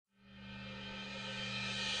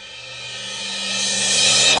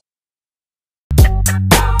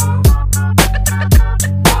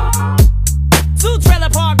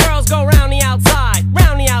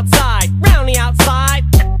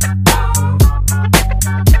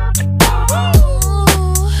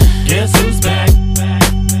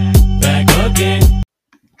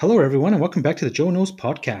Hello, everyone, and welcome back to the Joe Knows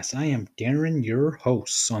podcast. I am Darren, your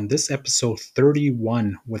host. On this episode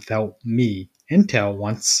 31, without me, Intel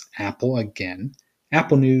wants Apple again,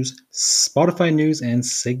 Apple News, Spotify News, and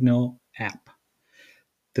Signal app.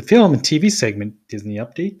 The film and TV segment, Disney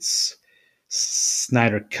updates,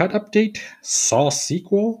 Snyder Cut update, Saw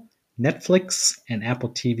sequel, Netflix, and Apple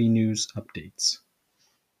TV News updates.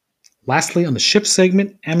 Lastly, on the ship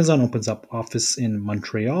segment, Amazon opens up office in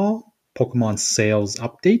Montreal, Pokemon sales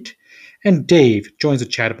update, and Dave joins the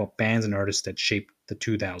chat about bands and artists that shaped the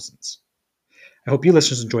 2000s. I hope you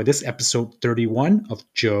listeners enjoy this episode 31 of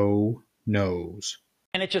Joe Knows.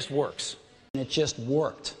 And it just works. And it just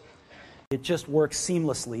worked. It just works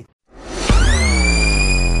seamlessly.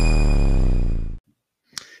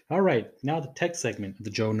 All right, now the tech segment of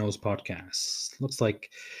the Joe Knows podcast. Looks like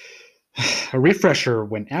a refresher.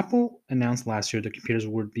 When Apple announced last year the computers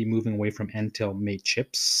would be moving away from Intel-made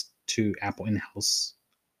chips to Apple in-house,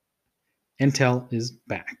 Intel is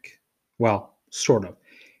back. Well, sort of.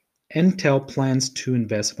 Intel plans to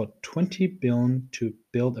invest about $20 billion to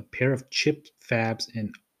build a pair of chip fabs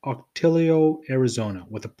in Octilio, Arizona,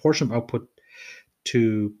 with a portion of output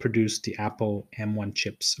to produce the Apple M1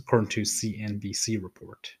 chips, according to CNBC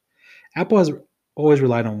report. Apple has always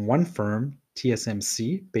relied on one firm,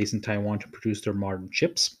 TSMC, based in Taiwan, to produce their modern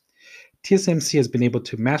chips. TSMC has been able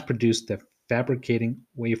to mass produce the fabricating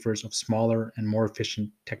wafers of smaller and more efficient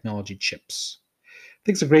technology chips. I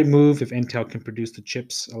think it's a great move if Intel can produce the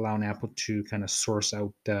chips, allowing Apple to kind of source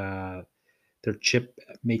out their chip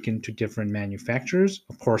making to different manufacturers,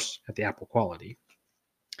 of course, at the Apple quality.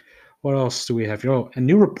 What else do we have here? Oh, a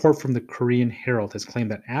new report from the Korean Herald has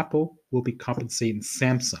claimed that Apple will be compensating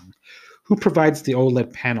Samsung, who provides the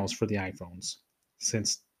OLED panels for the iPhones,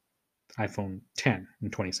 since iPhone 10 in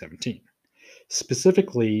 2017.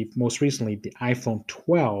 Specifically, most recently, the iPhone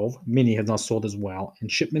 12 mini has not sold as well,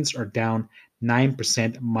 and shipments are down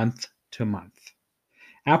 9% month to month.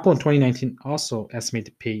 Apple in 2019 also estimated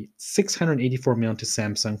to pay $684 million to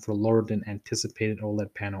Samsung for lower than anticipated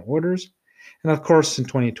OLED panel orders. And of course, in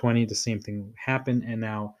 2020, the same thing happened, and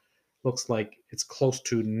now looks like it's close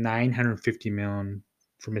to $950 million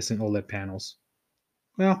for missing OLED panels.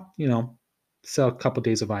 Well, sell a couple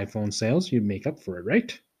days of iPhone sales, you make up for it,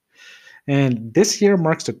 right? And this year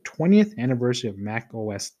marks the 20th anniversary of Mac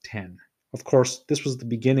OS X. Of course, this was the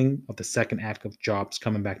beginning of the second act of Jobs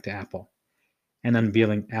coming back to Apple and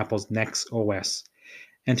unveiling Apple's next OS.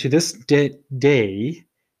 And to this day,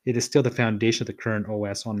 it is still the foundation of the current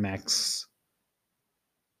OS on Macs.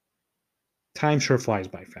 Time sure flies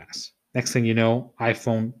by fast. Next thing you know,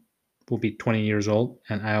 iPhone will be 20 years old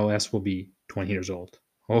and iOS will be 20 years old.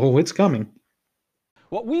 Oh, it's coming.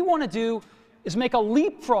 What we want to do is make a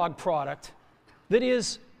leapfrog product that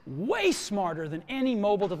is way smarter than any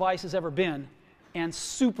mobile device has ever been and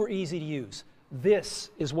super easy to use.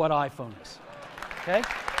 This is what iPhone is. Okay?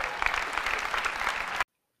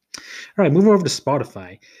 All right, moving over to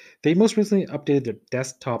Spotify. They most recently updated their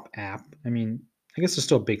desktop app. I guess there's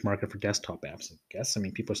still a big market for desktop apps, I guess.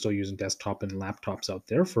 People are still using desktop and laptops out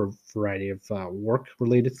there for a variety of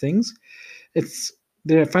work-related things.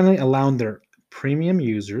 They're finally allowing their premium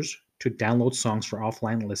users to download songs for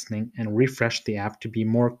offline listening and refresh the app to be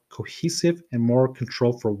more cohesive and more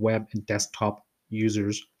control for web and desktop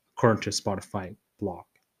users, according to Spotify blog.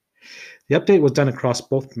 The update was done across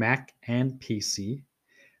both Mac and PC.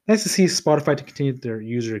 Nice to see Spotify to continue their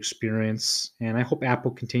user experience, and I hope Apple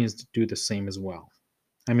continues to do the same as well.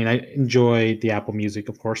 I enjoy the Apple Music,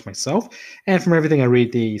 of course, myself, and from everything I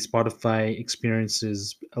read, the Spotify experience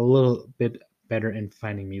is a little bit better in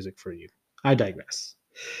finding music for you. I digress.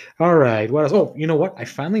 All right, what else? Oh, you know what? I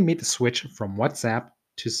finally made the switch from WhatsApp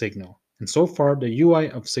to Signal, and so far the UI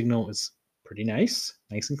of Signal is pretty nice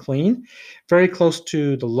and clean, very close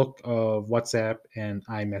to the look of WhatsApp and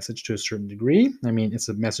iMessage to a certain degree. It's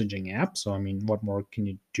a messaging app, so what more can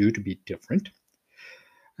you do to be different?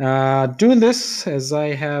 Doing this as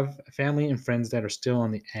I have family and friends that are still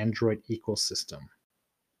on the Android ecosystem.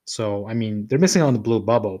 So, they're missing out on the blue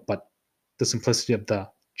bubble, but the simplicity of the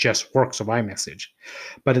just works of iMessage.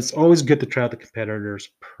 But it's always good to try out the competitor's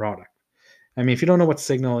product. If you don't know what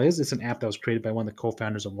Signal is, it's an app that was created by one of the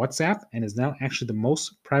co-founders of WhatsApp and is now actually the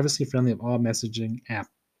most privacy-friendly of all messaging apps,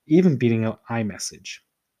 even beating out iMessage.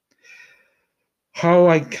 How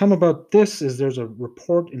I come about this is there's a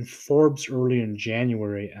report in Forbes earlier in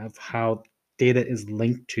January of how data is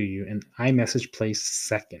linked to you, and iMessage plays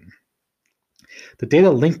second. The data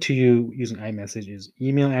linked to you using iMessage is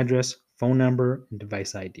email address, phone number, and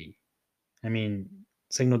device ID.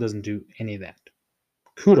 Signal doesn't do any of that.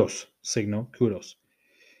 Kudos, Signal, kudos.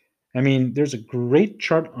 I mean, there's a great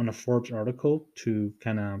chart on a Forbes article to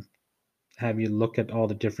kind of have you look at all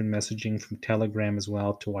the different messaging from Telegram as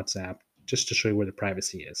well to WhatsApp, just to show you where the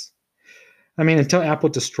privacy is. I mean, until Apple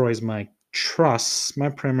destroys my trust, my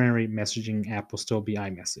primary messaging app will still be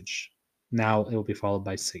iMessage. Now it will be followed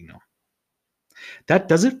by Signal. That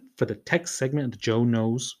does it for the tech segment of the Joe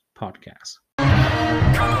Knows podcast.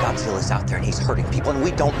 Godzilla's out there and he's hurting people, and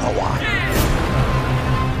we don't know why.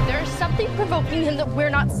 There's something provoking him that we're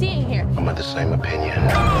not seeing here. I'm of the same opinion.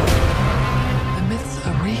 The myths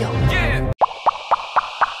are real. Yeah.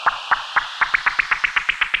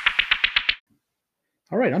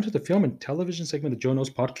 All right, onto the film and television segment of the Joe Knows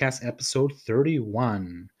podcast, episode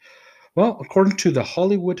 31. Well, according to the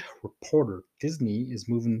Hollywood Reporter, Disney is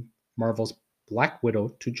moving Marvel's Black Widow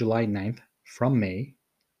to July 9th from May.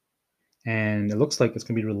 And it looks like it's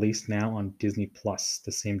going to be released now on Disney Plus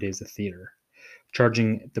the same day as the theater,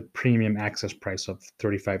 charging the premium access price of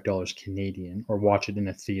 $35 Canadian, or watch it in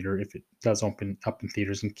a theater if it does open up in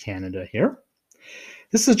theaters in Canada here.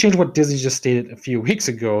 This is a change of what Disney just stated a few weeks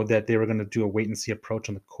ago, that they were going to do a wait-and-see approach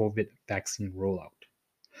on the COVID vaccine rollout.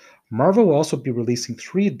 Marvel will also be releasing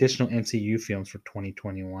 3 additional MCU films for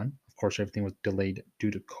 2021. Of course, everything was delayed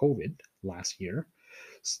due to COVID last year.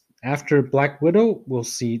 After Black Widow, we'll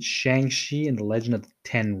see Shang-Chi and the Legend of the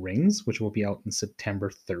Ten Rings, which will be out on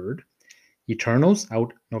September 3rd. Eternals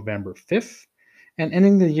out November 5th. And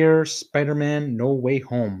ending the year, Spider-Man No Way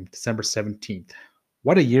Home, December 17th.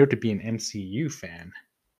 What a year to be an MCU fan.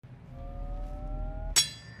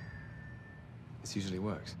 This usually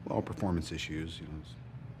works. Well, performance issues, it's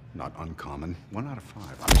not uncommon. 1 out of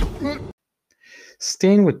 5.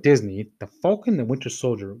 Staying with Disney, The Falcon and the Winter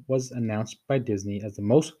Soldier was announced by Disney as the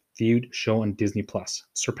most viewed show on Disney Plus,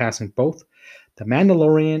 surpassing both The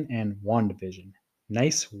Mandalorian and WandaVision.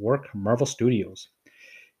 Nice work, Marvel Studios.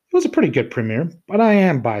 It was a pretty good premiere, but I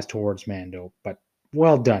am biased towards Mando. But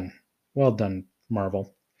well done. Well done,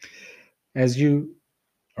 Marvel. As you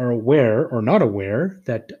are aware, or not aware,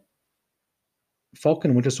 that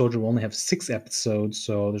Falcon and Winter Soldier will only have 6 episodes,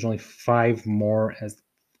 so there's only 5 more as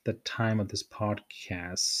the time of this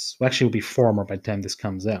podcast. Well, actually, it will be 4 more by the time this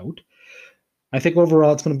comes out. I think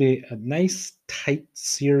overall it's going to be a nice, tight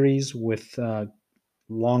series with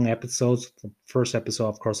long episodes. The first episode,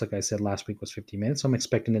 of course, like I said last week, was 50 minutes. So I'm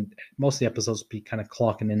expecting that most of the episodes to be kind of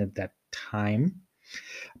clocking in at that time.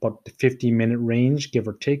 About the 50-minute range, give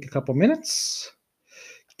or take a couple minutes.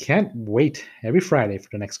 Can't wait every Friday for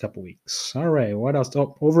the next couple weeks. All right, what else?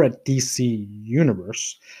 Oh, over at DC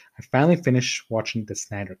Universe, I finally finished watching the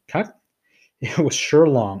Snyder Cut. It was sure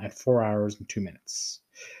long at 4 hours and 2 minutes.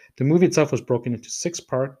 The movie itself was broken into 6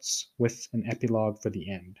 parts with an epilogue for the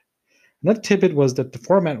end. Another tidbit was that the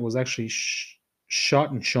format was actually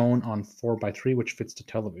shot and shown on 4:3, which fits the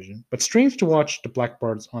television. But strange to watch the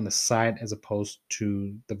blackboards on the side as opposed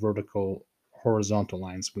to the vertical horizontal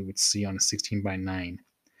lines we would see on a 16:9.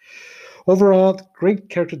 Overall, great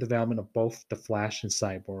character development of both the Flash and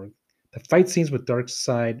Cyborg. The fight scenes with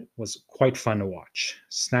Darkseid was quite fun to watch.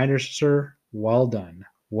 Snyder, sir, well done.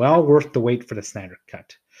 Well worth the wait for the Snyder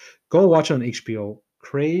Cut. Go watch it on HBO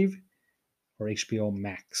Crave or HBO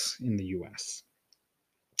Max in the US.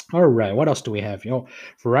 All right, what else do we have?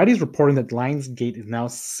 Variety is reporting that Lionsgate is now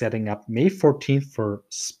setting up May 14th for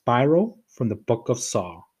Spyro from the Book of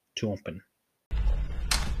Saw to open.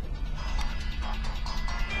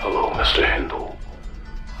 Hello, Mr. Hindle.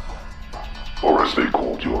 Or as they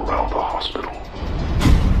called you around the hospital.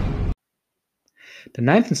 The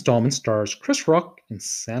 9th installment stars Chris Rock and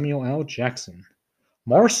Samuel L. Jackson.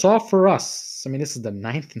 More Saw for us. I mean, this is the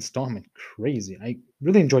 9th installment. Crazy. I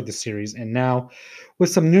really enjoyed the series, and now with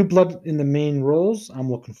some new blood in the main roles, I'm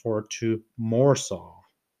looking forward to more Saw.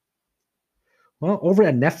 Well, over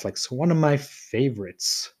at Netflix, one of my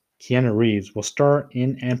favorites, Keanu Reeves, will star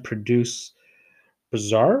in and produce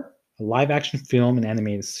Bizarre, a live-action film and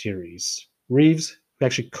animated series. Reeves, who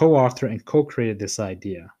actually co-authored and co-created this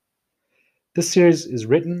idea. This series is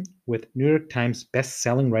written with New York Times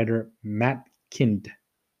best-selling writer Matt Kind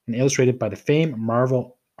and illustrated by the famed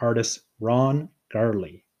Marvel artist Ron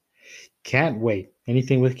Garley. Can't wait.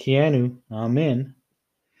 Anything with Keanu, I'm in.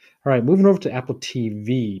 All right, moving over to Apple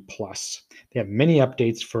TV Plus. They have many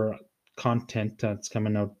updates for content that's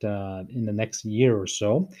coming out in the next year or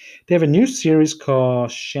so. They have a new series called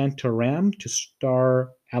Shantaram to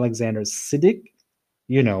star Alexander Siddig,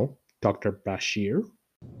 Dr. Bashir.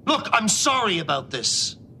 Look, I'm sorry about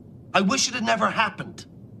this. I wish it had never happened.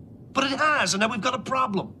 But it has, and now we've got a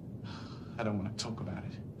problem. I don't want to talk about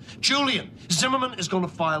it. Julian, Zimmerman is going to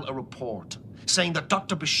file a report. saying that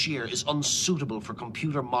Dr. Bashir is unsuitable for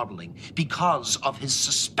computer modeling because of his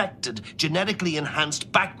suspected genetically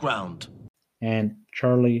enhanced background. And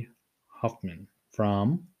Charlie Huffman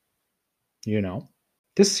from,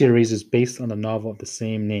 This series is based on the novel of the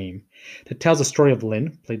same name that tells the story of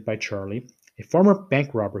Lynn, played by Charlie, a former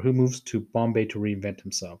bank robber who moves to Bombay to reinvent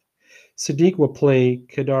himself. Siddiq will play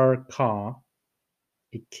Kedar Kha,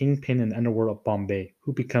 a kingpin in the underworld of Bombay,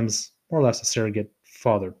 who becomes more or less a surrogate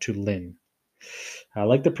father to Lynn. I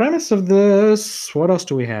like the premise of this. What else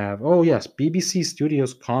do we have? Oh, yes, BBC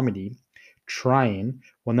Studios comedy Trying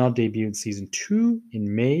will now debut in season 2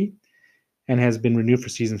 in May and has been renewed for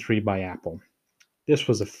season 3 by Apple. This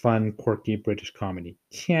was a fun, quirky British comedy.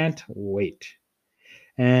 Can't wait.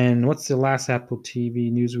 And what's the last Apple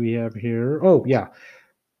TV news we have here? Oh, yeah.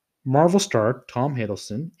 Marvel star Tom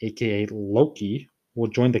Hiddleston, aka Loki, will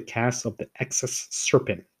join the cast of the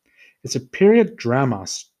XXXI. It's a period drama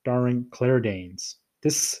starring Claire Danes.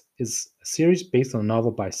 This is a series based on a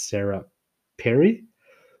novel by Sarah Perry,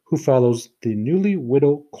 who follows the newly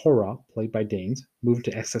widowed Cora, played by Danes, moved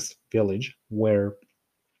to Essex Village, where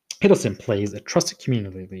Hiddleston plays a trusted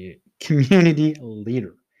community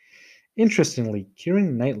leader. Interestingly, Keira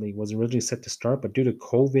Knightley was originally set to start, but due to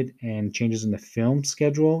COVID and changes in the film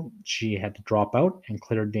schedule, she had to drop out, and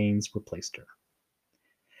Claire Danes replaced her.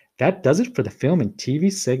 That does it for the film and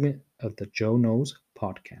TV segment of the Joe Knows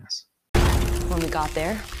podcast. When we got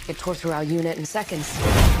there, it tore through our unit in seconds.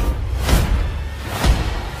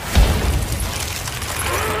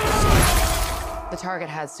 The target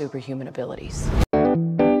has superhuman abilities.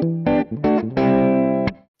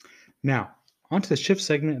 Now, on to the shift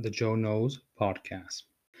segment of the Joe Knows podcast.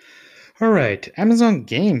 All right, Amazon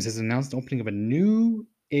Games has announced the opening of a new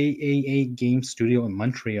AAA game studio in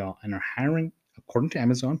Montreal and are hiring, according to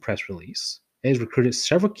Amazon press release. It has recruited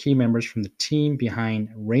several key members from the team behind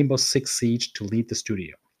Rainbow Six Siege to lead the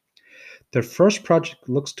studio. Their first project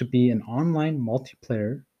looks to be an online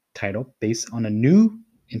multiplayer title based on a new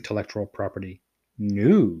intellectual property.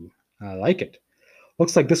 New. I like it.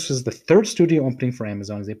 Looks like this was the third studio opening for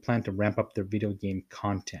Amazon as they plan to ramp up their video game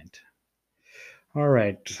content. All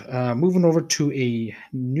right, moving over to a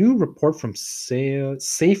new report from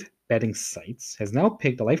Safe Betting Sites has now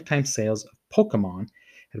pegged the lifetime sales of Pokemon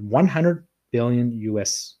at 100 billion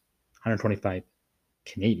US, 125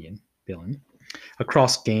 Canadian billion,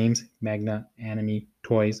 across games, manga, anime,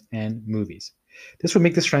 toys, and movies. This would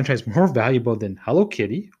make this franchise more valuable than Hello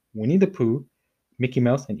Kitty, Winnie the Pooh, Mickey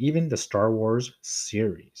Mouse, and even the Star Wars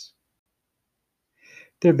series.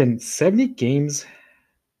 There have been 70 games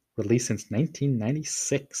released since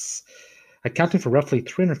 1996, accounting for roughly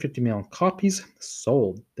 350 million copies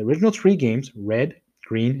sold. The original 3 games, Red,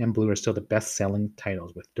 Green, and Blue, are still the best-selling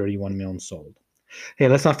titles with 31 million sold. Hey,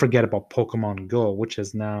 let's not forget about Pokemon Go, which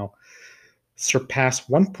has now surpassed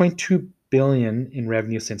 1.2 billion in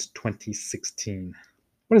revenue since 2016.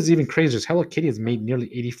 What is even crazier is Hello Kitty has made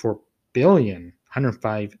nearly 84 billion,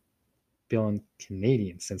 105 billion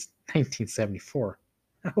Canadian since 1974.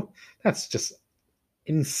 That's just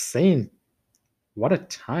insane. What a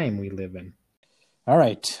time we live in. All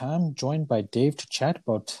right, I'm joined by Dave to chat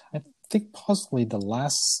about, I think, possibly the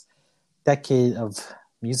last decade of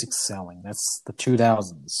music selling. That's the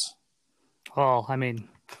 2000s. Well, I mean,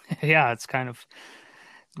 yeah, it's kind of,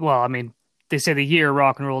 well, I mean, they say the year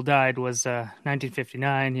rock and roll died was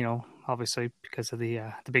 1959, obviously because of the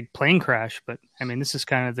big plane crash. But, I mean, this is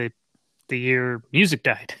kind of the year music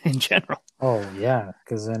died in general. Oh, yeah,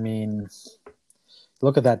 because, I mean,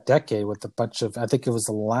 look at that decade with a bunch of, I think it was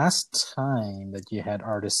the last time that you had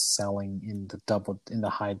artists selling in the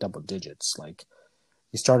high double digits. Like,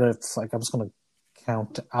 you started, like, I was going to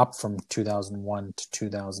count up from 2001 to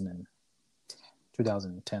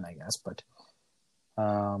 2010, I guess, but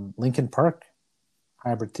Linkin Park,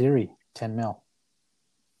 Hybrid Theory, 10 mil.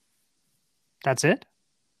 That's it?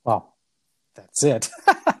 Well, that's it.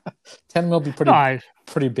 10 mil be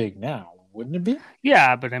pretty big now, wouldn't it be?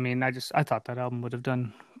 Yeah, but I mean, I thought that album would have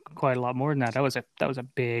done quite a lot more than that. That was a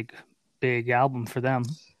big album for them.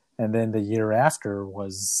 And then the year after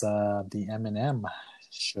was the Eminem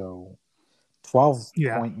show,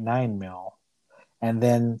 12.9 mil. And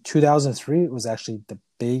then 2003 was actually the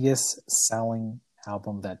biggest selling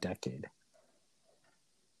album that decade.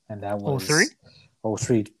 And that was 03?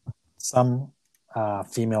 03. Some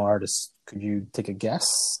female artists. Could you take a guess?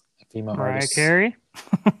 A female Mariah artist. Carey?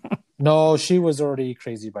 No, she was already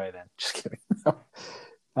crazy by then. Just kidding.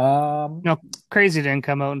 No, Crazy didn't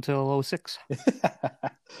come out until 06.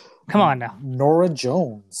 Come on now. Norah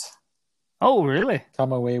Jones. Oh, really?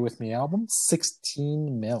 Come Away With Me album,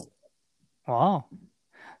 16 mil. Wow.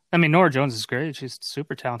 I mean, Norah Jones is great. She's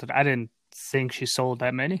super talented. I didn't think she sold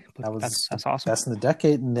that many, but that's awesome. Best in the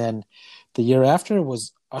decade. And then the year after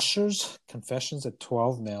was Usher's Confessions at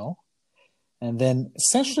 12 mil. And then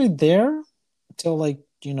essentially there until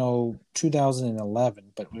 2011,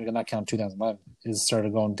 but we're not count 2011, it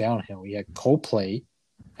started going downhill. We had Coldplay,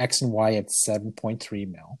 X and Y at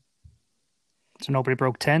 7.3 mil. So nobody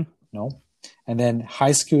broke 10? No. And then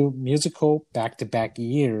High School Musical back-to-back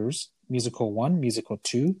years, Musical 1, Musical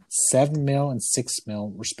 2, 7 mil and 6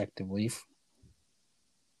 mil respectively.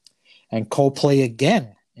 And Coldplay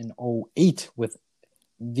again in 2008 with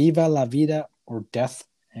Viva la Vida or Death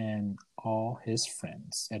and All His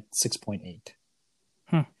Friends at 6.8.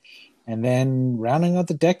 And then rounding out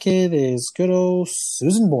the decade is good old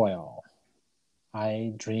Susan Boyle.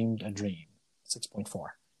 I Dreamed a Dream, 6.4.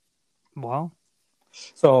 Wow.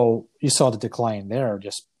 So you saw the decline there,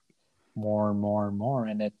 just more and more and more.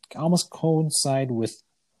 And it almost coincided with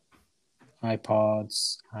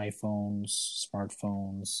iPods, iPhones,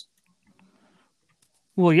 smartphones.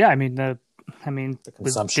 Well, yeah, I mean,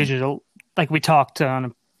 with digital, like we talked on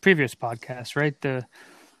a previous podcast, right?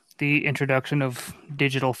 The introduction of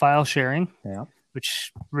digital file sharing,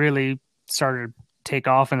 which really started to take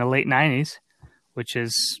off in the late 90s, which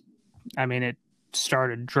is, I mean, it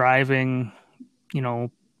started driving, a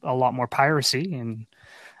lot more piracy, and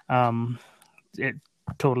it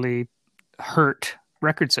totally hurt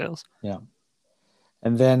record sales. Yeah.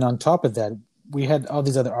 And then on top of that, we had all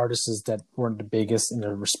these other artists that weren't the biggest in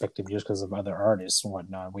their respective years because of other artists and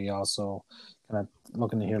whatnot. We also kind of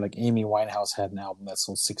looking here, like Amy Winehouse had an album that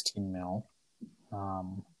sold 16 mil.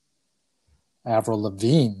 Avril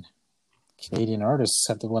Lavigne, Canadian artist,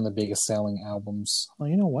 had one of the biggest selling albums. Oh,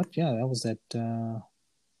 you know what? Yeah, that was it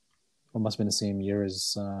must have been the same year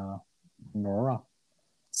as Nora,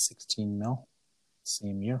 16 mil,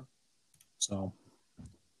 same year. So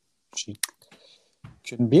she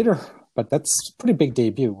couldn't beat her. But that's a pretty big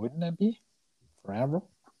debut, wouldn't that be? For Avril?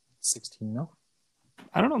 16 mil?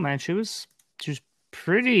 I don't know, man. She was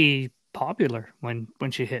pretty popular when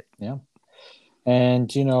she hit. Yeah.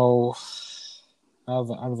 And, out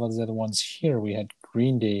of those other ones here, we had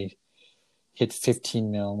Green Day hit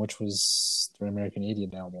 15 mil, which was their American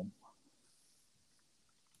Idiot album.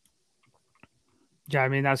 Yeah, I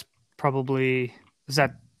mean, is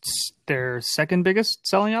that their second biggest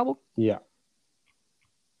selling album? Yeah.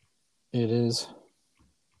 It is.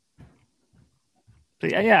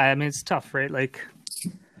 But yeah, I mean, it's tough, right? Like,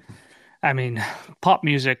 I mean, pop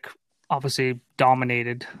music obviously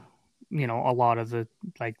dominated, a lot of the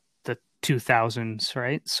 2000s,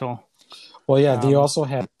 right? So, well, yeah, they also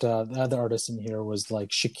had the other artist in here was like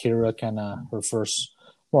Shakira, kind of her first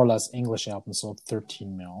more or less English album, sold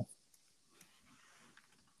 13 mil.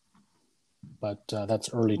 But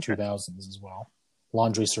that's early 2000s as well.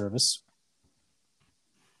 Laundry Service.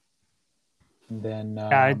 And then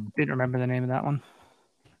I didn't remember the name of that one.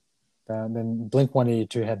 Then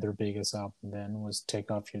Blink-182 had their biggest album then, was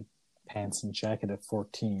Take Off Your Pants and Jacket at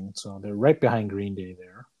 14. So they're right behind Green Day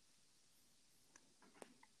there.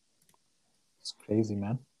 It's crazy,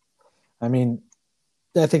 man. I mean,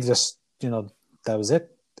 I think just, that was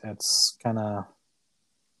it. That's kind of,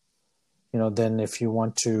 then if you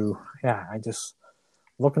want to, I just,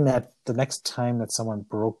 looking at the next time that someone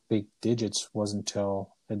broke big digits was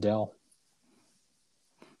until Adele.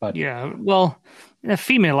 But yeah, well,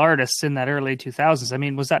 female artists in that early 2000s, I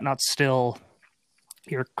mean, was that not still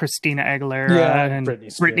your Christina Aguilera and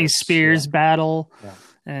Britney Spears battle? Yeah.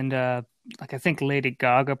 And I think Lady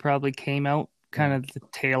Gaga probably came out kind of the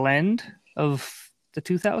tail end of the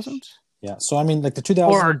 2000s. Yeah, so I mean, like the 2000s...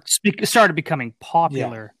 Or started becoming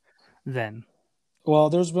popular then. Well,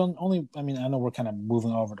 there's been only... I mean, I know we're kind of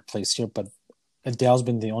moving all over the place here, but Adele's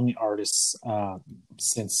been the only artist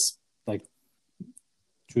since,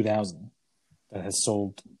 2000 that has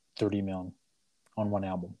sold 30 million on one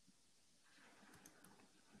album.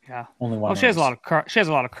 Yeah, only one. Well, she has a lot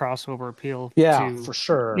of crossover appeal. Yeah, to, for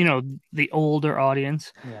sure. The older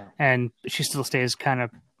audience. Yeah, and she still stays kind of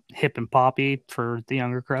hip and poppy for the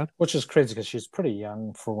younger crowd, which is crazy because she's pretty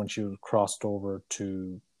young for when she crossed over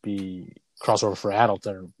to be crossover for adults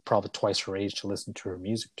that are probably twice her age to listen to her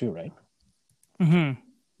music too, right? Mm-hmm.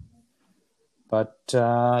 But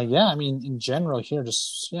I mean, in general here,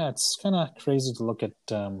 it's kind of crazy to look at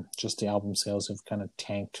just the album sales have kind of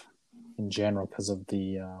tanked in general because of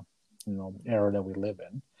the era that we live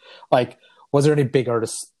in. Like, was there any big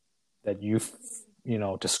artists that you've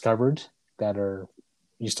discovered that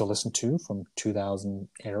you still listen to from 2000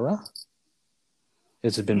 era?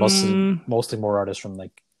 Has it been mostly more artists from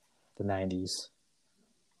like the 90s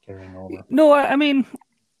carrying over? No, I mean,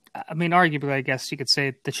 I mean, arguably, I guess you could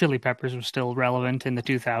say the Chili Peppers were still relevant in the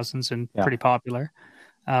 2000s and Yeah. pretty popular.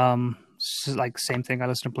 So like same thing. I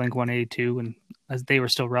listened to Blink 182, and as they were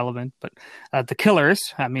still relevant. But the Killers,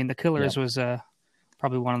 I mean, the Killers was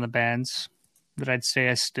probably one of the bands that I'd say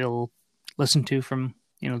I still listen to from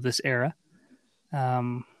this era.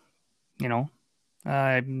 I'm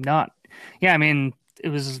not. Yeah, I mean, it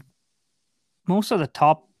was most of the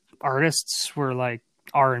top artists were like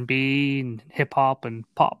R&B and hip hop and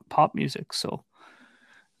pop music. So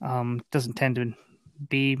it doesn't tend to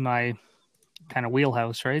be my kind of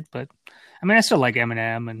wheelhouse, right? But I mean, I still like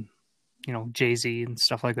Eminem and Jay-Z and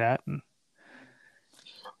stuff like that. And,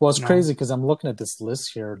 well, it's crazy because I'm looking at this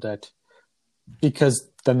list here that because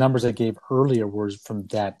the numbers I gave earlier were from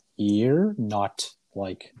that year, not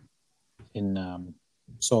like in.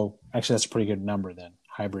 So actually, that's a pretty good number then.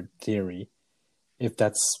 Hybrid Theory, if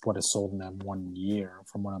that's what is sold in that 1 year,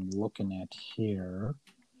 from what I'm looking at here,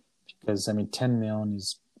 because I mean, 10 million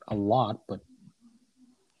is a lot, but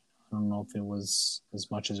I don't know if it was as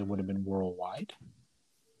much as it would have been worldwide.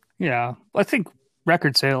 Yeah, I think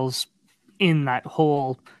record sales in that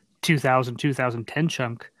whole 2010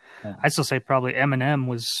 chunk, I'd still say probably Eminem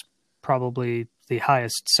was probably the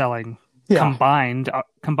highest selling combined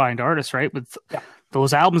artist, right? With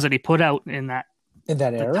those albums that he put out in that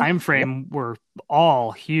era time frame were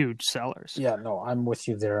all huge sellers. Yeah, no, I'm with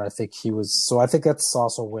you there. I think he was. So I think that's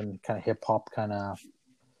also when kind of hip hop kind of,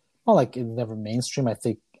 well, like it never mainstream. I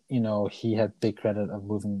think he had big credit of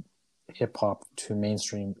moving hip hop to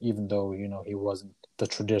mainstream, even though he wasn't the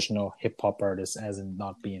traditional hip hop artist, as in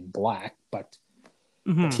not being black, but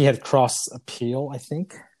he had cross appeal. I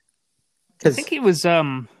think. I think he was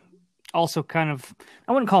also kind of,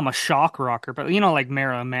 I wouldn't call him a shock rocker, but like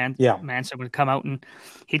Marilyn Manson would come out and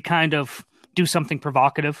he'd kind of do something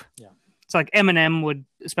provocative. Yeah. It's like Eminem would,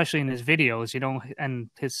 especially in his videos, and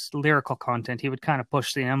his lyrical content, he would kind of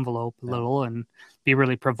push the envelope a little and be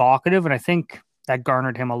really provocative. And I think that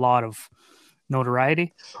garnered him a lot of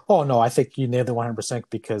notoriety. Oh, no, I think you nailed it 100%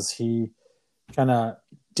 because he kind of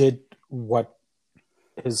did what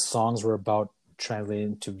his songs were about, translated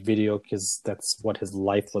into video, because that's what his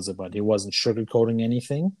life was about. He wasn't sugarcoating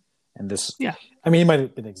anything. And this, I mean, he might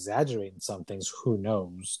have been exaggerating some things, who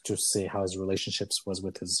knows, to say how his relationships was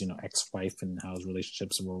with his, ex-wife and how his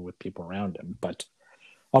relationships were with people around him. But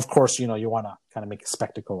of course, you want to kind of make a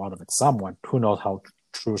spectacle out of it somewhat. Who knows how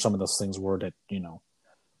true some of those things were that,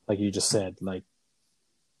 like you just said, like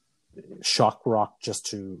shock rock just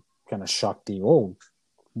to kind of shock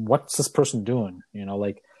what's this person doing?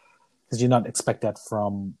 Like, because you not expect that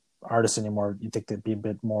from artists anymore. You think they'd be a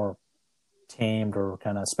bit more tamed or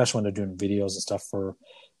kind of, especially when they're doing videos and stuff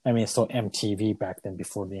it's still MTV back then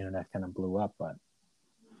before the internet kind of blew up, but.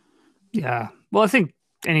 Yeah. Well, I think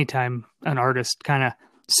anytime an artist kind of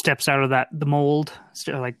steps out of the mold,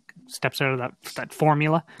 like steps out of that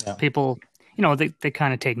formula, people, they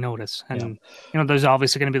kind of take notice. And, there's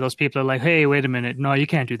obviously going to be those people that are like, hey, wait a minute. No, you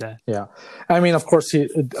can't do that. Yeah. I mean, of course,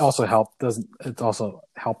 it also helped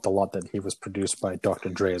a lot that he was produced by Dr.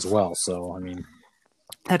 Dre as well. So, I mean.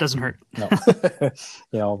 That doesn't hurt.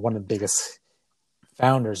 No. One of the biggest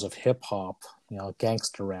founders of hip hop,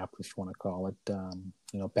 gangster rap, if you want to call it,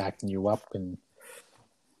 backing you up. And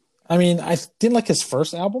I mean, I didn't like his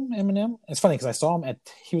first album, Eminem. It's funny because I saw him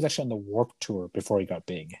he was actually on the Warped Tour before he got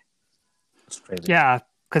big. It's crazy. Yeah,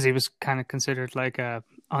 because he was kind of considered like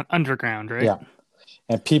underground, right? Yeah.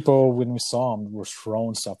 And people, when we saw him, were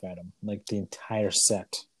throwing stuff at him, like the entire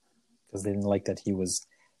set, because they didn't like that he was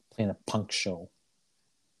playing a punk show.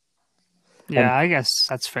 Yeah, I guess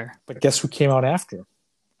that's fair. But guess who came out after?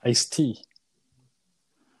 Ice-T.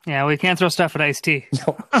 Yeah, we can't throw stuff at Ice-T.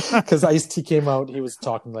 No, because Ice-T came out, he was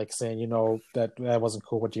talking like saying, that wasn't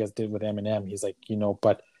cool what you guys did with Eminem. He's like,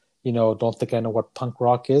 but, don't think I know what punk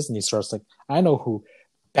rock is. And he starts like, I know who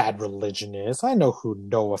Bad Religion is. I know who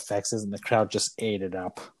NoFX is. And the crowd just ate it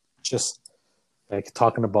up. Just like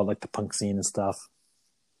talking about like the punk scene and stuff.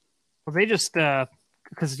 Well, they just,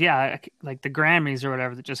 because like the Grammys or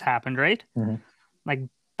whatever that just happened, right? Mm-hmm. Like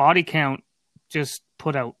Body Count just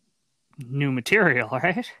put out new material,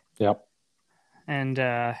 right? Yep. And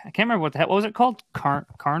I can't remember what was it called?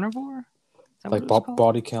 Carnivore? Like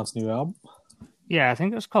Body Count's new album? Yeah, I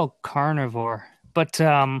think it was called Carnivore. But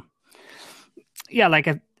like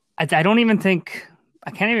I don't even think,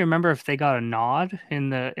 I can't even remember if they got a nod in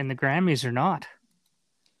the Grammys or not.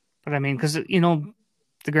 But I mean, because the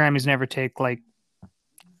Grammys never take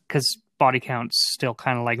because Body Count's still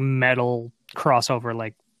kind of like metal crossover,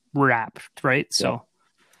 like rap, right? So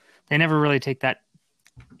they never really take that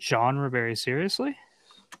genre very seriously.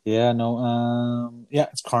 Yeah, no,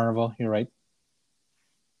 it's Carnival. You're right.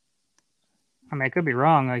 I mean, I could be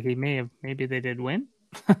wrong. Like maybe they did win.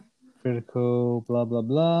 Critical, blah blah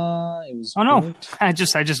blah. It was. Oh no, great. I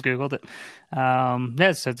just googled it.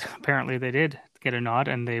 Yeah, so apparently they did get a nod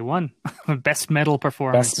and they won best metal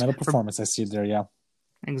performance. Best metal performance. I see it there. Yeah,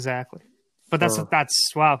 exactly. But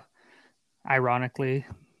that's wow. Ironically,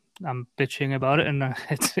 I'm bitching about it, and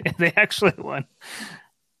they actually won.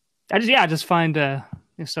 I just find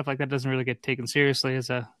stuff like that doesn't really get taken seriously as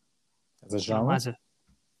a genre. As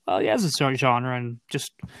a genre, and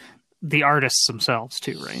just the artists themselves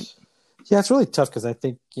too, right? Yeah, it's really tough because I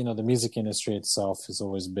think the music industry itself has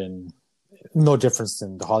always been no difference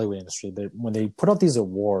than the Hollywood industry. When they put out these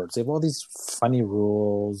awards, they have all these funny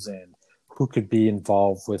rules and who could be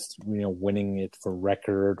involved with winning it for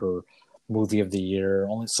record or movie of the year.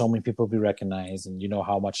 Only so many people will be recognized, and you know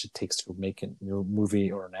how much it takes to make a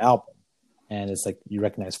movie or an album. And it's like you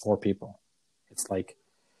recognize 4 people. It's like,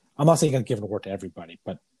 I'm not saying I'm giving an award to everybody,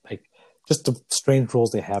 but like just the strange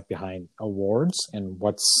rules they have behind awards and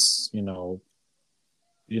what's it's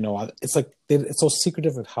like it's so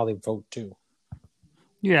secretive of how they vote too.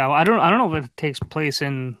 Yeah, well, I don't know if it takes place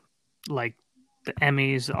in like the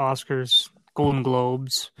Emmys, the Oscars, Golden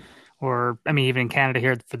Globes, or I mean even in Canada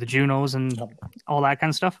here for the Junos and all that kind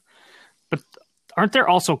of stuff. But aren't there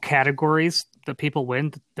also categories that people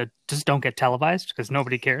win that just don't get televised because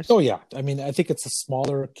nobody cares? Oh yeah, I mean I think it's a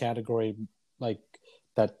smaller category like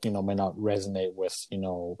that may not resonate with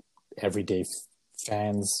everyday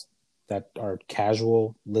fans that are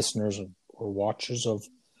casual listeners or watchers of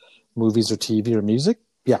movies or TV or music.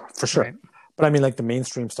 Yeah, for sure. Right. But I mean, like the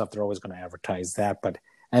mainstream stuff, they're always going to advertise that.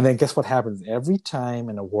 And then guess what happens? Every time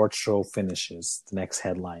an award show finishes, the next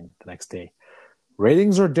headline, the next day,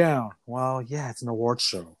 ratings are down. Well, yeah, it's an award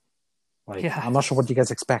show. Like, yeah. I'm not sure what you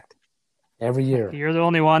guys expect. Every year. You're the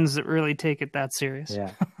only ones that really take it that serious.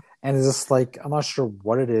 Yeah. And it's just like, I'm not sure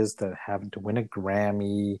what it is that having to win a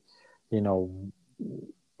Grammy, does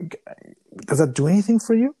that do anything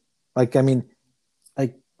for you? Like, I mean,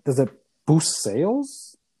 like, does it boost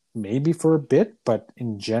sales? Maybe for a bit, but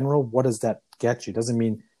in general, what does that get you? Doesn't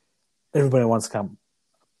mean everybody wants to come.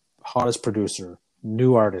 Hottest producer,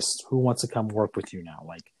 new artist, who wants to come work with you now?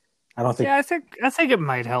 Like, I don't think. Yeah, I think it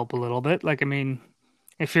might help a little bit. Like, I mean,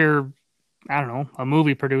 if you're, I don't know, a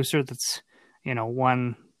movie producer that's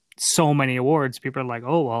won so many awards, people are like,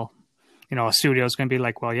 oh well, a studio's going to be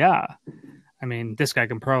like, well, yeah, I mean, this guy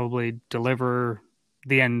can probably deliver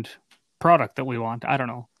the end product that we want. I don't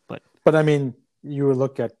know, but I mean. You would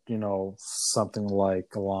look at, something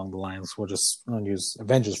like along the lines, we'll use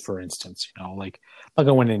Avengers, for instance, like, not going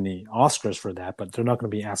to win any Oscars for that, but they're not going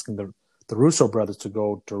to be asking the Russo brothers to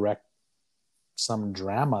go direct some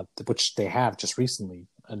drama, which they have just recently,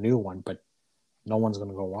 a new one, but no one's going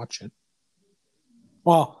to go watch it.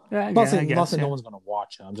 Well, I'm not saying no one's going to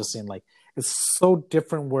watch it. I'm just saying, like, it's so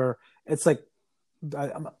different where it's like,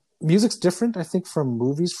 music's different, I think, from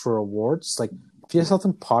movies for awards. Like, if you have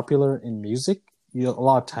something popular in music, a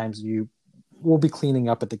lot of times you will be cleaning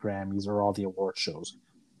up at the Grammys or all the award shows.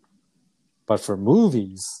 But for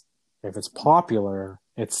movies, if it's popular,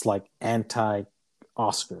 it's like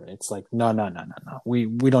anti-Oscar. It's like, no. We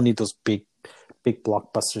don't need those big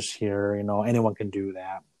blockbusters here. Anyone can do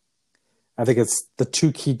that. I think it's the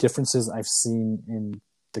 2 key differences I've seen in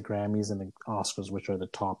the Grammys and the Oscars, which are the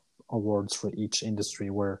top awards for each industry,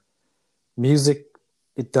 where music,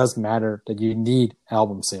 it does matter that you need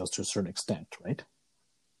album sales to a certain extent, right?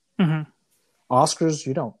 Mm-hmm. Oscars,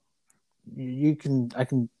 you don't. You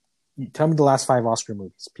tell me the last 5 Oscar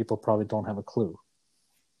movies. People probably don't have a clue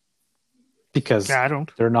because I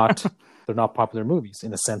don't. They're not popular movies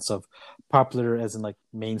in the sense of popular as in like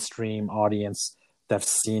mainstream audience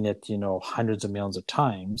that's seen it, hundreds of millions of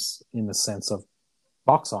times in the sense of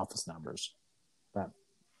box office numbers.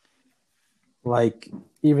 Like,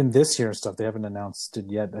 even this year and stuff, they haven't announced it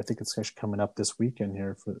yet. I think it's actually coming up this weekend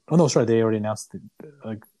here. They already announced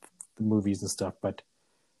the movies and stuff. But,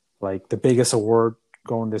 like, the biggest award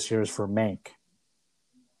going this year is for Mank.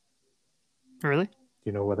 Really? Do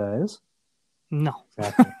you know what that is? No.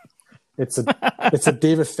 Exactly. It's a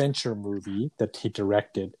David Fincher movie that he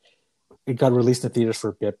directed. It got released in theaters for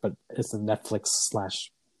a bit, but it's a Netflix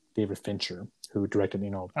 / David Fincher who directed,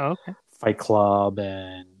 Fight Club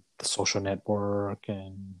and The Social Network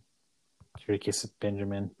and Curious Case of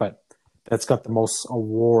Benjamin, but that's got the most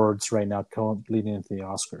awards right now leading into the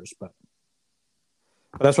Oscars. But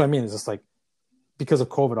that's what I mean. It's just like, because of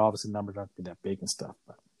COVID, obviously numbers aren't that big and stuff.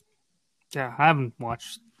 But yeah, I haven't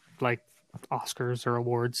watched like Oscars or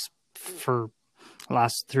awards for the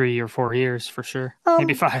last 3 or 4 years for sure.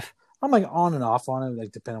 Maybe 5. I'm like on and off on it,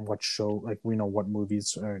 like depending on what show, like we know what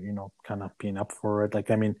movies are, kind of being up for it. Like,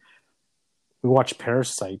 I mean, we watched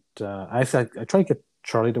Parasite. I tried to get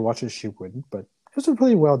Charlie to watch it. She wouldn't, but it was a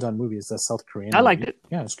really well done movie. It's a South Korean. I liked it.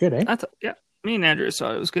 Yeah, it's good, eh? I thought, yeah. Me and Andrew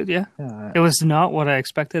saw it. It was good. Yeah. Yeah. It was not what I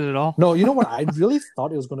expected at all. No, you know what? I really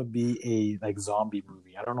thought it was going to be a zombie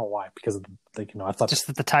movie. I don't know why, because of I thought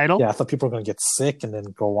just the title. Yeah, I thought people were going to get sick and then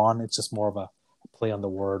go on. It's just more of a play on the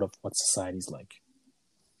word of what society's like.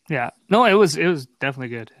 Yeah. No, it was definitely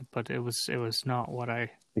good, but it was not what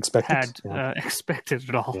I expected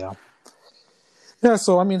at all. Yeah. Yeah.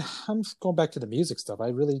 So I mean, I'm going back to the music stuff. I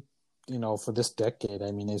really, for this decade,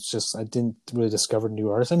 I mean, it's just I didn't really discover new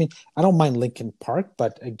artists. I mean, I don't mind Linkin Park,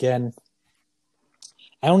 but again,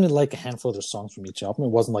 I only like a handful of their songs from each album. It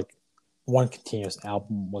wasn't like one continuous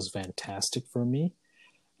album was fantastic for me.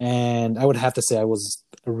 And I would have to say I was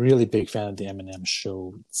a really big fan of the Eminem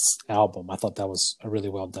Show's album. I thought that was a really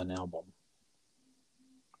well done album.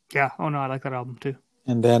 Yeah. Oh no, I like that album too.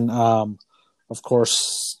 And then, of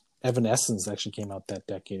course, Evanescence actually came out that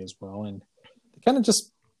decade as well, and they kind of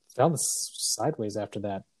just fell sideways after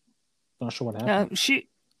that. Not sure what happened.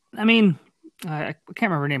 I mean, I can't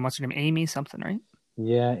remember her name. What's her name? Amy something, right?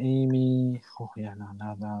 Yeah, Amy. Oh yeah,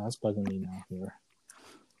 no, that's bugging me now here.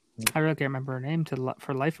 I really can't remember her name for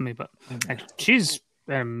the life of me, but she's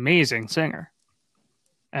an amazing singer,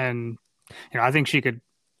 and I think she could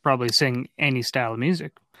probably sing any style of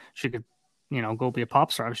music. She could, go be a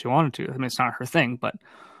pop star if she wanted to. I mean, it's not her thing, but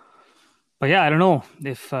yeah, I don't know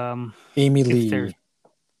if Amy Lee.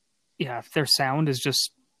 If their sound is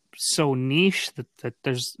just so niche that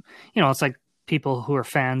there's, it's like people who are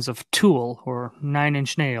fans of Tool or Nine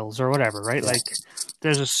Inch Nails or whatever, right? Like,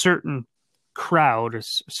 there's a certain crowd, a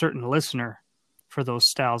certain listener for those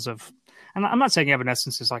styles of. And I'm not saying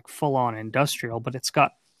Evanescence is like full on industrial, but it's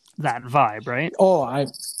got that vibe, right? Oh, I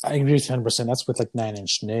agree 100%. That's with like Nine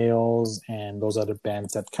Inch Nails and those other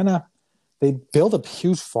bands that kind of they build a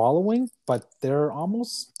huge following, but they're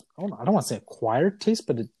almost I don't want to say acquired taste,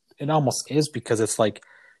 but it almost is because it's like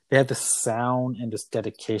they have this sound and this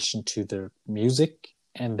dedication to their music,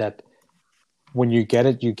 and that when you get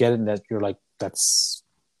it, and that you're like, that's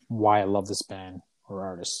why I love this band or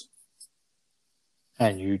artist.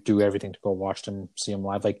 And you do everything to go watch them, see them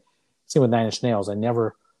live. Like, same with Nine Inch Nails.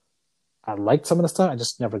 I liked some of the stuff. I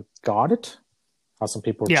just never got it. How some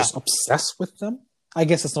people were just obsessed with them. I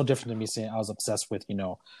guess it's no different than me saying I was obsessed with,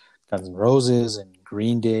 Guns N' Roses and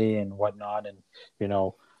Green Day and whatnot. And,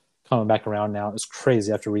 coming back around now, it's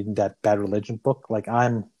crazy after reading that Bad Religion book. Like,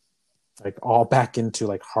 I'm like all back into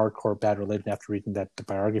like hardcore Bad Religion after reading the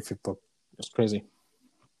biography book. It's crazy.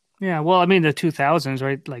 Yeah. Well, I mean, the 2000s,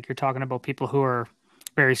 right? Like, you're talking about people who are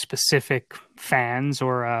very specific fans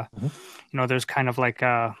or, there's kind of like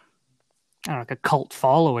a cult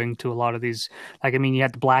following to a lot of these. Like, I mean, you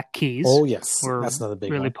had the Black Keys. Oh, yes. Were that's another big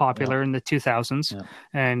really one. popular in the 2000s.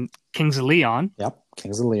 And Kings of Leon. Yep.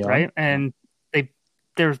 Kings of Leon. Right. And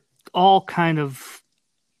they're all kind of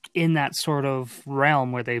in that sort of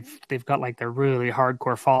realm where they've got like their really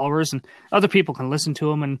hardcore followers, and other people can listen to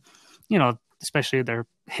them, and, especially their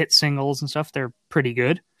hit singles and stuff, they're pretty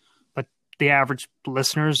good. But the average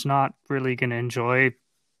listener's not really going to enjoy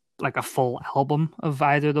like a full album of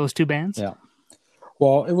either of those two bands. Yeah.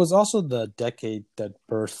 Well, it was also the decade that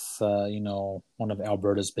birthed, one of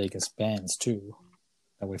Alberta's biggest bands too,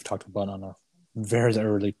 that we've talked about on a very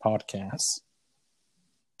early podcast.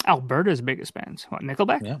 Alberta's biggest bands, what,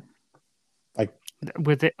 Nickelback? Yeah. Like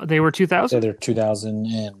they were 2000. They're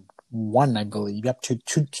 2001, I believe. Yep.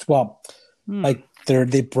 Like their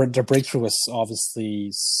breakthrough was obviously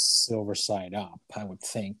Silver Side Up, I would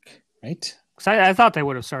think, right? I thought they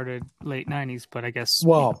would have started late 90s, but I guess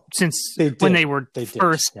since when they were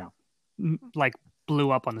first like blew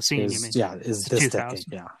up on the scene, you mean? Yeah, is this decade,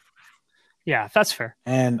 yeah, that's fair.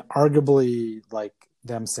 And arguably, like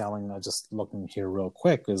them selling, just looking here real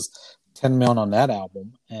quick, is 10 million on that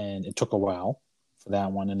album, and it took a while for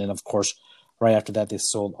that one. And then, of course, right after that, they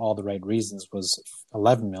sold All the Right Reasons, was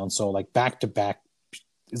 11 million. So, like, back to back,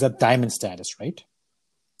 is that diamond status, right?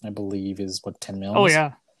 I believe is what 10 million. Oh, is.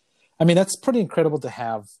 yeah. I mean, that's pretty incredible to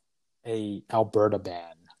have a Alberta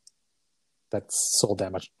band that's sold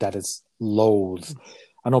that much. That is loathed.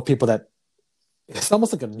 I know people that it's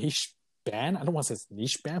almost like a niche band. I don't want to say it's a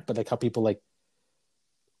niche band, but like how people like,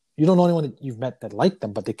 you don't know anyone that you've met that like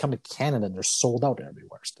them, but they come to Canada and they're sold out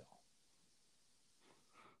everywhere still.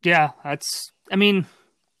 Yeah, I mean,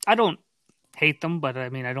 I don't hate them, but I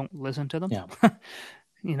mean, I don't listen to them. Yeah.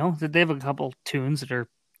 They have a couple tunes that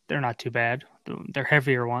they're not too bad. They're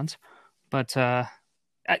heavier ones, but I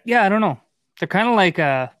don't know. They're kind of like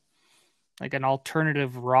an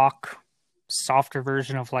alternative rock, softer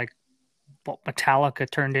version of like what Metallica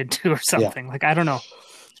turned into or something. Like, I don't know.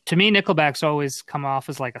 to me, Nickelback's always come off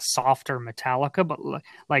as like a softer Metallica, but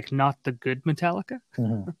like not the good Metallica.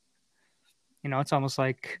 Mm-hmm. You know, it's almost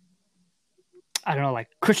like, I don't know, like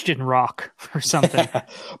Christian rock or something.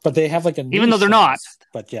 But they have like a even though they're not.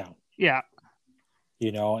 But yeah,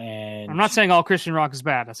 you know, and I'm not saying all Christian rock is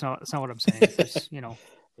bad. That's not what I'm saying. You know,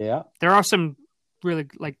 yeah, there are some really,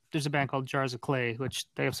 like, there's a band called Jars of Clay, which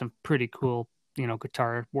they have some pretty cool, you know,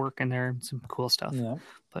 guitar work in there and some cool stuff. Yeah.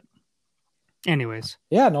 But anyways,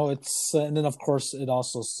 yeah, no, it's and then of course it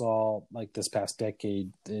also saw, like, this past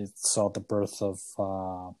decade, it saw the birth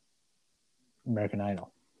of American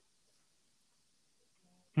Idol.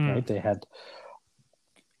 Right, they had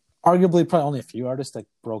arguably probably only a few artists that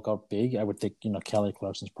broke out big. I would think, you know, Kelly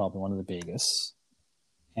Clarkson's probably one of the biggest,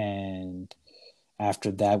 and after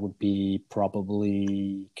that would be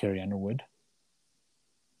probably Carrie Underwood.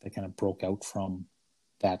 They kind of broke out from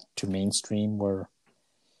that to mainstream, where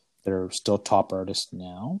they're still top artists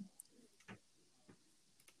now.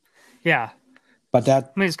 Yeah, but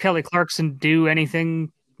that, I mean, does Kelly Clarkson do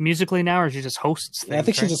anything musically now, or she just hosts things? I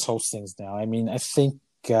think she just hosts things now. I mean, I think.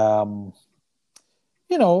 You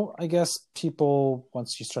know, I guess people,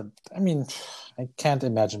 once you start, I mean, I can't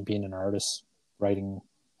imagine being an artist writing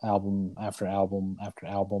album after album after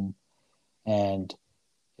album and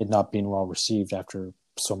it not being well received after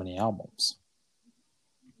so many albums.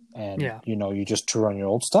 And, you know, you just tour on your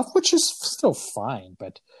old stuff, which is still fine,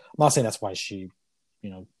 but I'm not saying that's why she,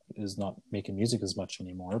 you know, is not making music as much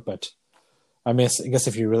anymore. But I mean, I guess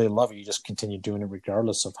if you really love it, you just continue doing it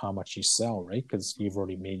regardless of how much you sell, right? Because you've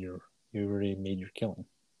already made your killing.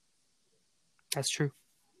 That's true.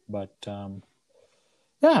 But yeah,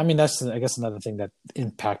 I mean, that's, I guess, another thing that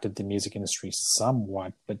impacted the music industry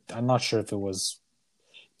somewhat. But I'm not sure if it was.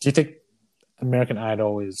 Do you think American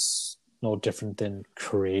Idol is no different than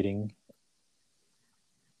creating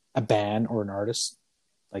a band or an artist,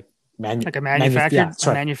 like a manufactured?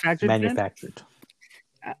 Manufactured.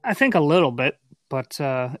 I think a little bit, but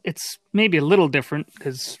it's maybe a little different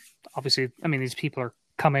because obviously, I mean, these people are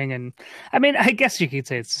coming, and I mean, I guess you could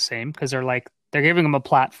say it's the same because they're giving them a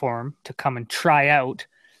platform to come and try out,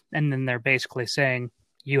 and then they're basically saying,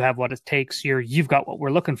 "You have what it takes. You've got what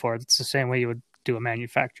we're looking for." It's the same way you would do a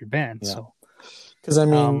manufactured band. Yeah. So, because I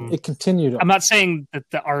mean, it continued. I'm not saying that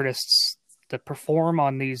the artists that perform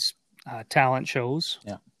on these talent shows.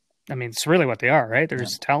 Yeah. I mean, it's really what they are, right? They're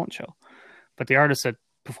just a talent show. But the artists that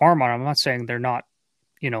perform on them, I'm not saying they're not,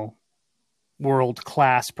 you know,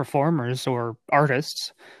 world-class performers or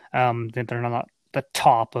artists, that they're not the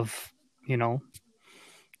top of, you know,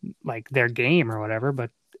 like their game or whatever,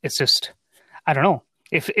 but it's just, I don't know,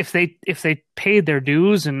 if they paid their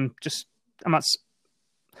dues and just, I'm not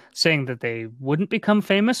saying that they wouldn't become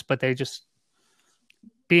famous, but they just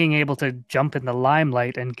being able to jump in the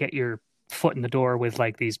limelight and get your foot in the door with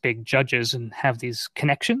like these big judges and have these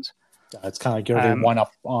connections. It's kind of like you're one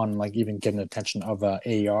up on like even getting the attention of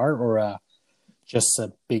a AR or just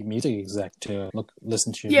a big music exec to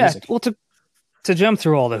listen to your music. Yeah, well, to jump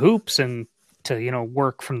through all the hoops and to, you know,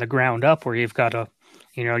 work from the ground up where you've got to,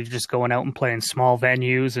 you know, you're just going out and playing small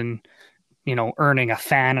venues and, you know, earning a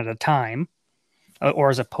fan at a time, or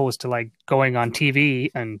as opposed to like going on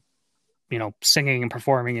TV and, you know, singing and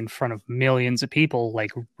performing in front of millions of people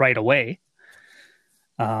like right away.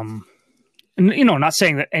 And, you know, not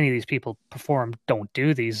saying that any of these people don't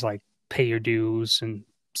do these, like, pay your dues and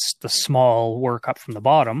the small work up from the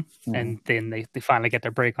bottom, and then they finally get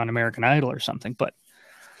their break on American Idol or something. But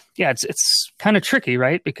yeah, it's kind of tricky,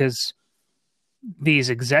 right? Because these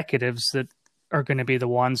executives that are going to be the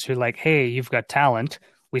ones who like, hey, you've got talent.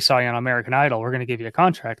 We saw you on American Idol. We're going to give you a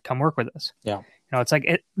contract. Come work with us. Yeah. You know, it's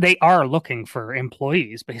like they are looking for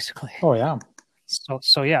employees, basically. Oh, yeah.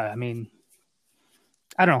 So yeah, I mean,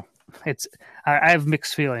 I don't know. I have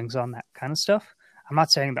mixed feelings on that kind of stuff. I'm not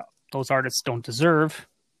saying that those artists don't deserve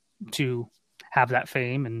to have that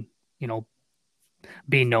fame and, you know,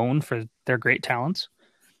 be known for their great talents.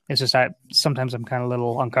 It's just sometimes I'm kind of a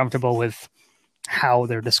little uncomfortable with how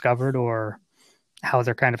they're discovered or how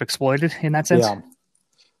they're kind of exploited in that sense. Yeah.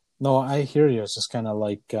 No, I hear you. It's just kind of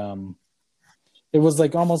like it was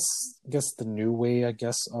like almost, I guess, the new way, I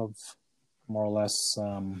guess, of more or less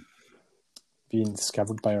being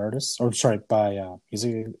discovered by artists, or sorry, by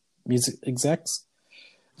music execs.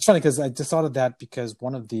 It's funny because I just thought of that because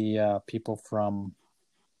one of the people from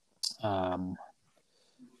it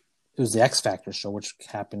was the X Factor show, which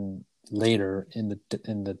happened later in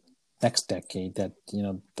the next decade, that, you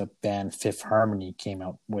know, the band Fifth Harmony came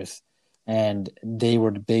out with, and they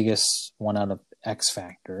were the biggest one out of X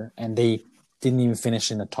Factor, and they didn't even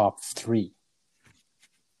finish in the top 3.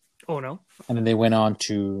 Oh no! And then they went on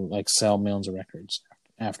to like sell millions of records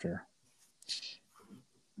after.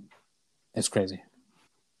 It's crazy.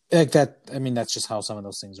 Like that, I mean, that's just how some of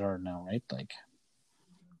those things are now, right? Like,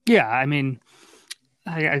 yeah, I mean,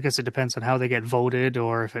 I guess it depends on how they get voted,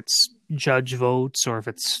 or if it's judge votes, or if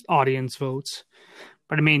it's audience votes.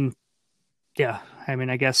 But I mean, yeah, I mean,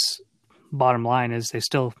 I guess bottom line is they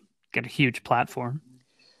still get a huge platform.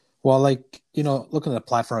 well, like, you know, looking at the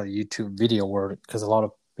platform of YouTube video, where because a lot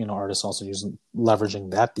of, you know, artists also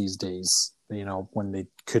leveraging that these days. You know, when they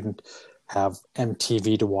couldn't have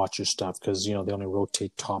MTV to watch your stuff because, you know, they only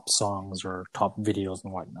rotate top songs or top videos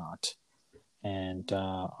and whatnot. And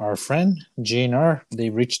our friend GNR, they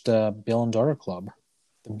reached the Bill and Daughter Club,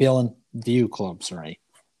 the Bill and View Club, sorry,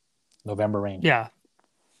 November Rain. Yeah,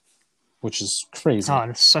 which is crazy. Oh,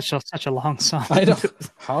 it's such a long song. I know.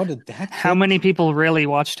 How did that? How many people really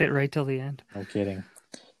watched it right till the end? No kidding.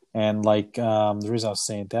 And like the reason I was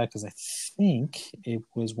saying that because I think it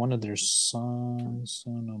was one of their songs.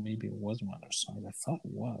 Oh no, maybe it wasn't one of their songs. I thought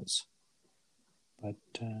it was, but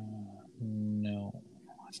no,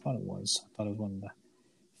 I thought it was. I thought it was one of the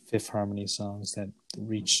Fifth Harmony songs that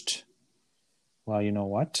reached. Well, you know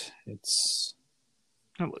what? It's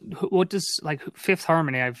what does like Fifth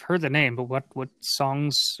Harmony? I've heard the name, but what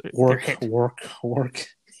songs? Work.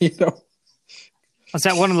 You know. Was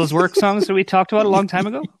that one of those work songs that we talked about a long time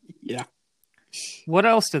ago? Yeah. What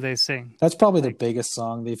else do they sing? That's probably the biggest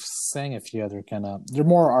song. They've sang a few other kind of. They're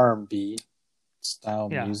more R&B style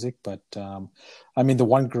music, but I mean, the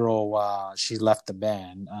one girl, she left the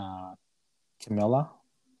band, Cabello.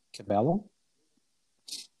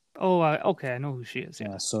 Oh, okay, I know who she is.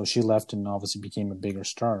 Yeah, so she left and obviously became a bigger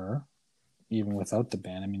star, even without the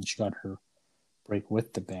band. I mean, she got her break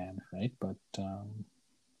with the band, right? But.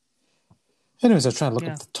 Anyways, I was trying to look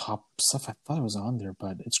up the top stuff. I thought it was on there,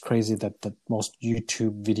 but it's crazy that the most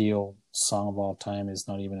YouTube video song of all time is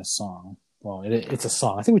not even a song. Well, it's a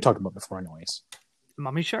song. I think we talked about it before anyways.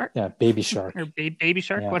 Mummy Shark? Yeah, Baby Shark. Or Baby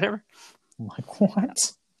Shark, whatever. I'm like,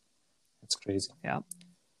 what? That's crazy. Yeah.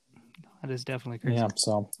 That is definitely crazy. Yeah,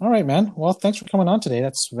 so, all right, man. Well, thanks for coming on today.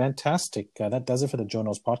 That's fantastic. That does it for the Joe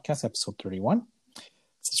Knows Podcast, episode 31.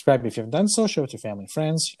 Subscribe if you haven't done so. Share with your family and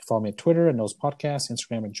friends. You can follow me at Twitter at Knows Podcast,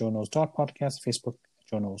 Instagram at JoeKnows.podcast, Facebook at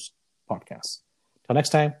Joe Knows Podcast. Till next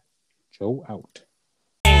time, Joe out.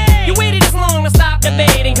 You waited this long to stop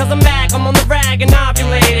debating, cause I'm back, I'm on the rag and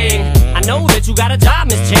ovulating. I know that you got a job,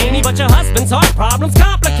 Miss Cheney, but your husband's heart problem's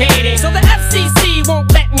complicating. So the FCC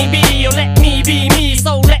won't let me be, or let me be me,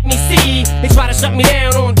 so let me see. They try to shut me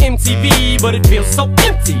down on MTV, but it feels so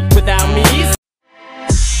empty.